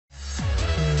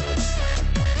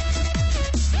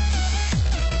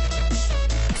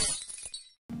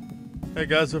Hey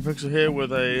guys, Pixel here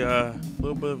with a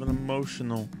little bit of an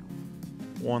emotional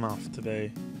one-off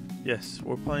today. Yes,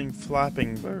 we're playing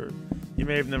Flapping Bird. You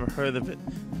may have never heard of it,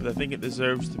 but I think it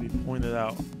deserves to be pointed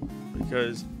out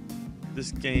because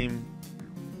this game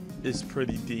is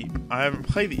pretty deep. I haven't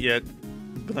played it yet,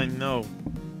 but I know.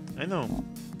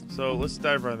 So let's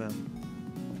dive right in.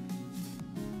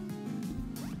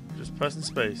 Just pressing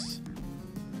space.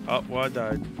 Oh, well, I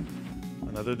died.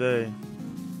 Another day.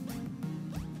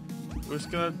 We're just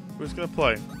gonna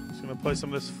play. Just gonna play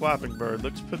some of this Flapping Bird.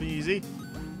 Looks pretty easy.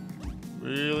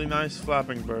 Really nice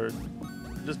Flapping Bird.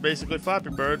 Just basically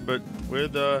Flapping Bird, but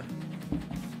with it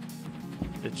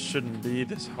shouldn't be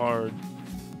this hard,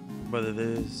 but it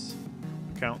is.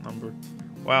 Account number.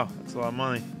 Wow, that's a lot of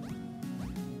money.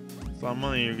 That's a lot of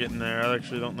money you're getting there. I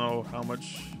actually don't know how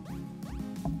much.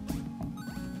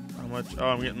 Oh,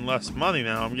 I'm getting less money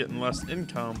now. I'm getting less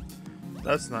income.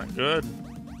 That's not good.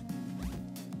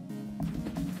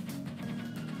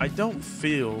 I don't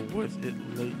feel with it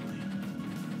lately.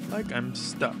 Like I'm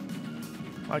stuck.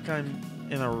 Like I'm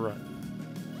in a rut.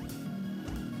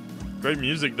 Great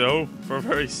music though, for a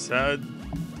very sad,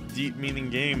 deep meaning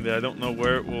game that I don't know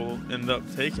where it will end up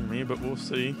taking me, but we'll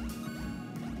see.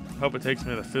 I hope it takes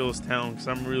me to Phil's Town, because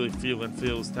I'm really feeling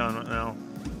Phil's Town right now.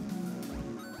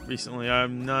 Recently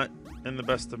I'm not in the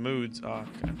best of moods. Oh,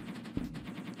 okay.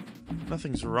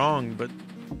 Nothing's wrong, but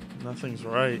nothing's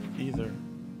right either.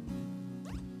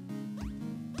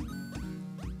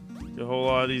 Your whole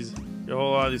lot of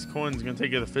these coins are gonna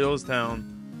take you to Phil's Town.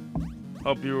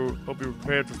 Hope you're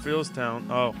prepared for Phil's Town.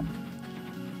 Oh,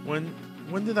 when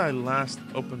did I last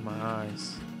open my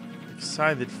eyes?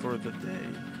 Excited for the day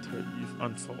to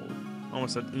unfold.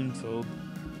 Almost said unfold.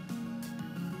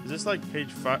 Is this like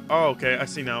page 5? Oh, okay, I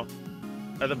see now.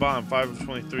 At the bottom, 5 of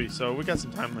 23. So we got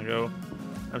some time to go.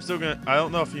 I'm still gonna. I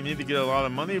don't know if you need to get a lot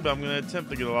of money, but I'm gonna attempt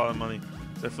to get a lot of money.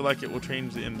 So I feel like it will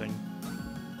change the ending.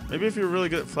 Maybe if you're really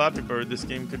good at Flappy Bird, this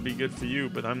game could be good for you,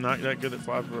 but I'm not that good at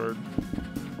Flappy Bird.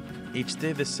 Each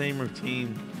day the same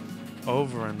routine,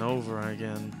 over and over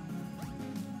again.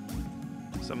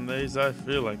 Some days I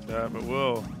feel like that, but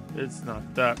well, it's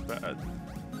not that bad.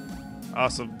 I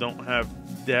also don't have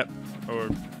debt or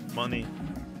money.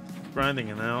 Grinding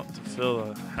it out to fill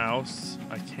a house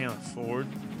I can't afford.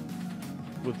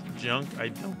 With junk I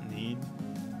don't need.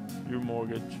 Your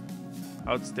mortgage.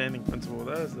 Outstanding principal.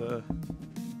 That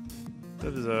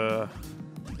is a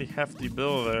pretty hefty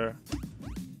bill there.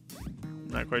 I'm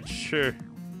not quite sure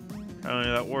how any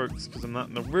of that works because I'm not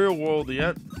in the real world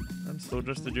yet. I'm still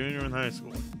just a junior in high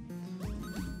school.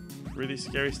 Really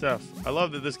scary stuff. I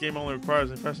love that this game only requires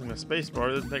me pressing the space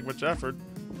bar. It doesn't take much effort.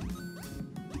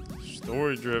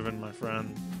 Story driven, my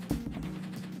friend.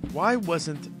 Why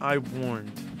wasn't I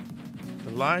warned?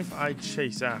 The life I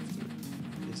chase after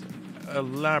is an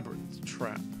elaborate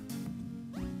trap.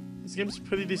 This game's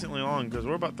pretty decently long because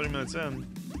we're about 3 minutes in.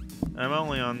 And I'm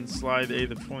only on slide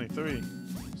 8 of 23.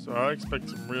 So I expect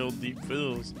some real deep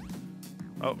feels.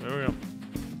 Oh, here we go.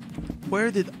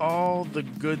 Where did all the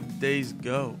good days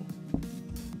go?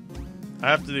 I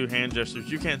have to do hand gestures.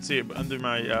 You can't see it, but under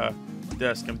my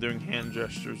desk I'm doing hand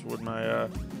gestures with my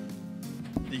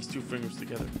these two fingers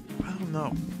together. I don't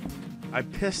know. I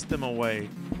pissed them away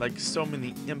like so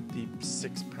many empty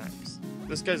 6-packs.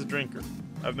 This guy's a drinker.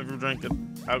 I've never drank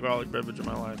an alcoholic beverage in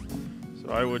my life, so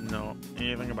I wouldn't know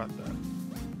anything about that.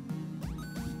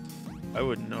 I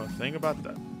wouldn't know a thing about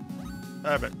that.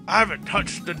 I haven't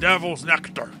touched the devil's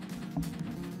nectar.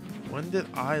 When did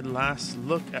I last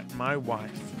look at my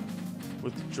wife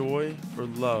with joy or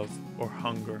love or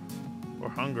hunger? Or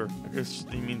hunger. I guess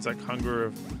he means like hunger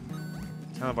of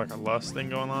kind of like a lust thing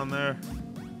going on there.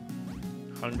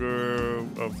 Hunger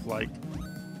of like,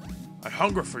 I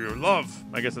hunger for your love.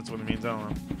 I guess that's what it means. I don't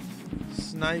know.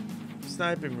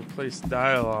 Sniping replaced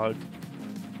dialogue.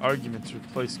 Arguments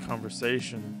replaced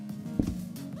conversation.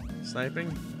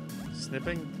 Sniping?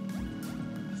 Snipping?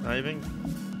 Sniping?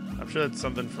 I'm sure that's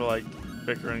something for like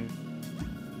bickering.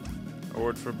 A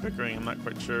word for bickering, I'm not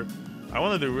quite sure. I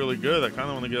want to do really good. I kind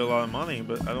of want to get a lot of money,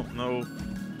 but I don't know.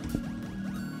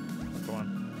 Come on.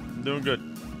 I'm doing good.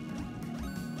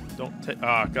 Don't take.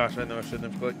 Ah, gosh, I know I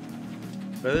shouldn't have clicked.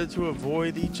 Better to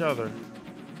avoid each other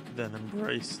than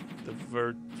embrace the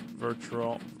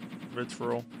vitriol.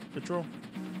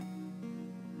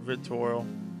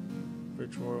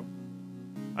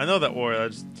 I know that word, I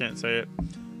just can't say it.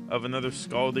 Of another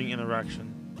scalding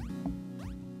interaction.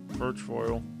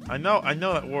 Vitriol. I know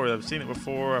that word. I've seen it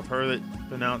before. I've heard it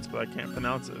pronounced, but I can't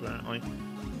pronounce it apparently.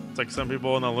 It's like some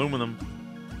people in aluminum.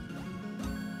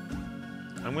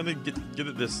 I'm gonna get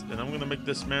at this, and I'm gonna make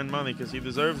this man money because he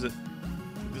deserves it.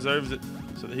 He deserves it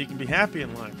so that he can be happy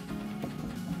in life.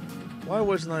 Why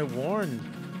wasn't I warned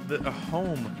that a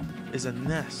home is a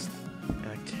nest and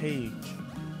a cage?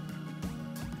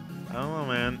 I don't know,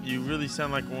 man. You really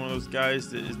sound like one of those guys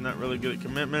that is not really good at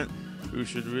commitment, who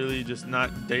should really just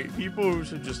not date people, who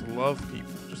should just love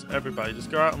people. Just everybody.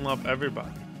 Just go out and love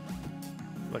everybody.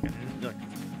 Like a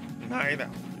night owl.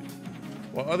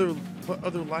 What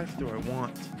other life do I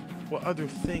want? What other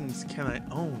things can I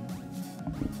own?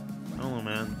 I don't know,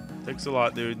 man. Takes a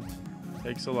lot, dude.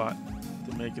 Takes a lot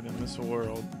to make it in this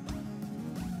world.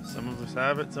 Some of us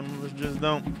have it, some of us just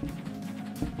don't.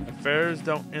 Affairs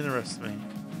don't interest me.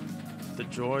 The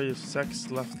joy of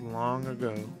sex left long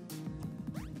ago.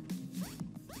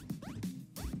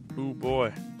 Ooh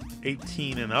boy,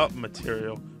 18 and up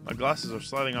material. My glasses are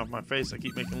sliding off my face. I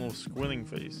keep making a little squinting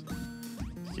face.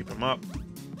 Keep them up.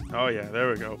 Oh yeah, there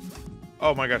we go.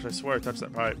 Oh my gosh, I swear I touched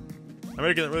that pipe. I'm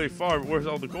making it really far, but where's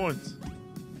all the coins?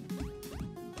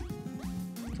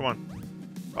 Come on.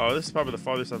 Oh, this is probably the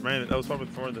farthest I've made it. That was probably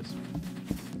the farthest.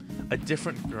 A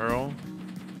different girl.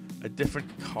 A different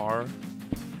car.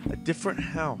 A different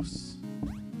house.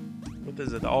 What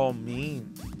does it all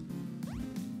mean?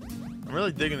 I'm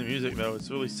really digging the music though. It's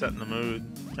really setting the mood,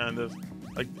 kind of.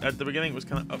 Like at the beginning it was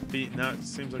kind of upbeat. Now it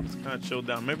seems like it's kind of chilled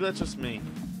down. Maybe that's just me.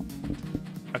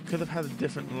 I could have had a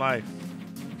different life,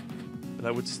 but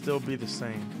I would still be the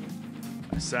same.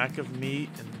 A sack of meat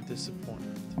and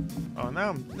disappointment. Oh, now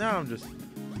I'm just.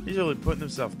 He's really putting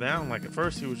himself down. Like at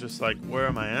first he was just like, where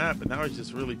am I at? But now he's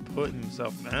just really putting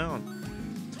himself down.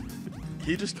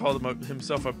 He just called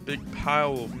himself a big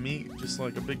pile of meat, just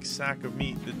like a big sack of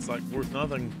meat that's like worth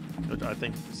nothing. Which I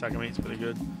think a sack of meat's pretty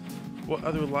good. What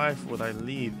other life would I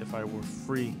lead if I were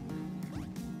free?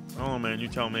 Oh man, you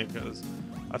tell me, because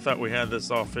I thought we had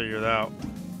this all figured out.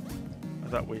 I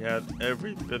thought we had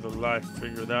every bit of life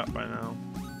figured out by now.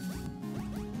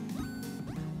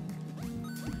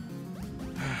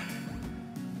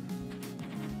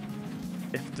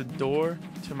 If the door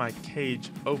to my cage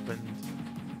opened,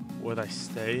 would I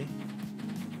stay?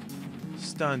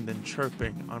 Stunned and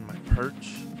chirping on my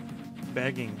perch,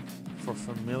 begging for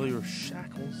familiar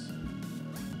shackles.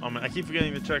 Oh man, I keep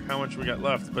forgetting to check how much we got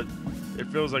left, but it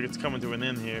feels like it's coming to an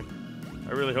end here.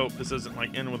 I really hope this doesn't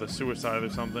like end with a suicide or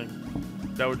something.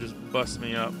 That would just bust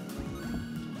me up.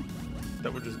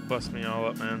 That would just bust me all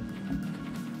up,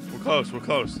 man. We're close, we're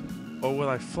close. Or will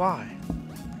I fly?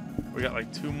 We got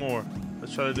like 2 more.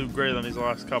 Let's try to do great on these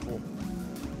last couple.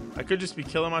 I could just be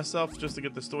killing myself just to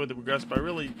get the story to progress, but I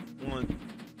really want to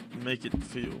make it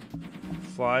feel.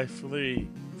 Fly free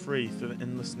through the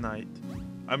endless night.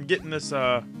 I'm getting this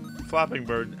flapping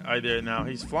bird idea now.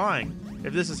 He's flying.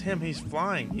 If this is him, he's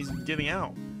flying. He's getting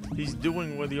out. He's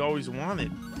doing what he always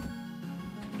wanted.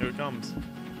 Here it comes.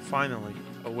 Finally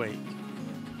awake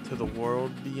to the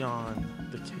world beyond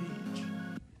the cage.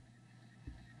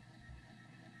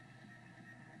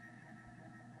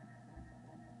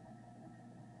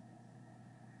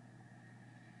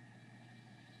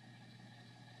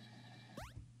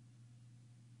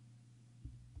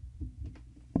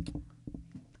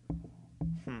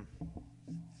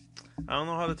 I don't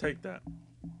know how to take that,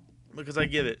 because I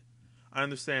get it. I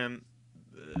understand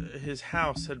his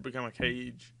house had become a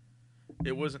cage.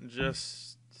 It wasn't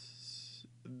just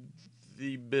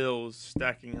the bills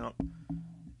stacking up.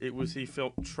 It was he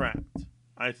felt trapped,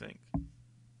 I think.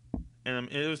 And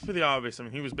it was pretty obvious. I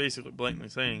mean, he was basically blatantly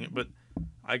saying it, but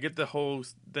I get the whole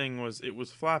thing was it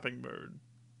was Flapping Bird.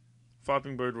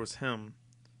 Flapping Bird was him.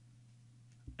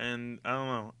 And I don't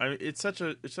know. It's such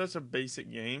a basic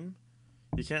game.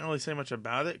 You can't really say much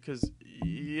about it because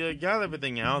you got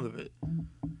everything out of it.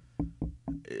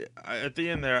 At the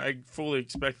end there, I fully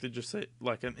expected just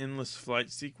like an endless flight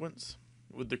sequence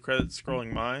with the credits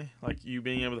scrolling by, like you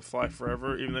being able to fly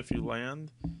forever even if you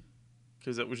land,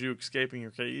 because that was you escaping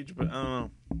your cage. But I don't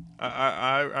know.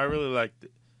 I really liked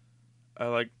it.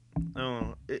 I don't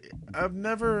know. I've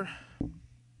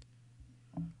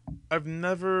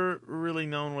never really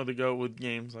known where to go with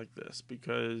games like this,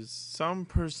 because some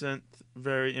present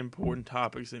very important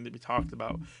topics need to be talked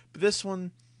about. But this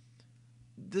one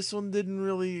didn't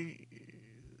really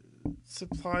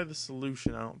supply the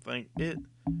solution, I don't think. It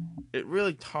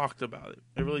really talked about it.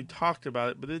 It really talked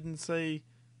about it, but it didn't say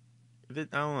I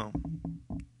don't know.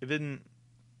 It didn't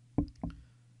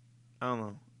I don't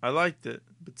know. I liked it,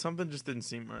 but something just didn't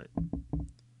seem right.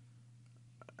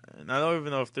 And I don't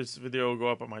even know if this video will go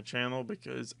up on my channel,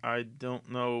 because I don't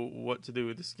know what to do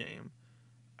with this game.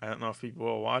 I don't know if people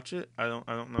will watch it. I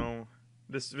don't know.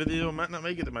 This video might not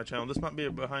make it to my channel. This might be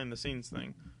a behind the scenes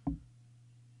thing.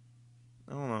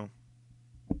 I don't know.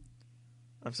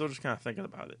 I'm still just kind of thinking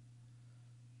about it.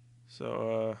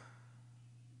 So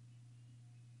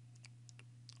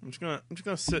I'm just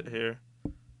gonna sit here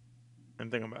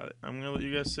and think about it. I'm gonna let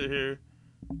you guys sit here.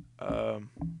 Yeah.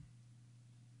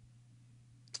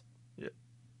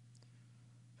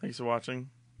 Thanks for watching.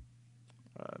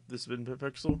 This has been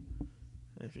Pixel.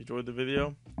 If you enjoyed the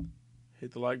video,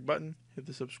 hit the like button, hit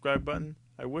the subscribe button.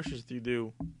 I wish if you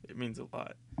do, it means a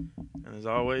lot. And as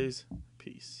always,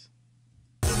 peace.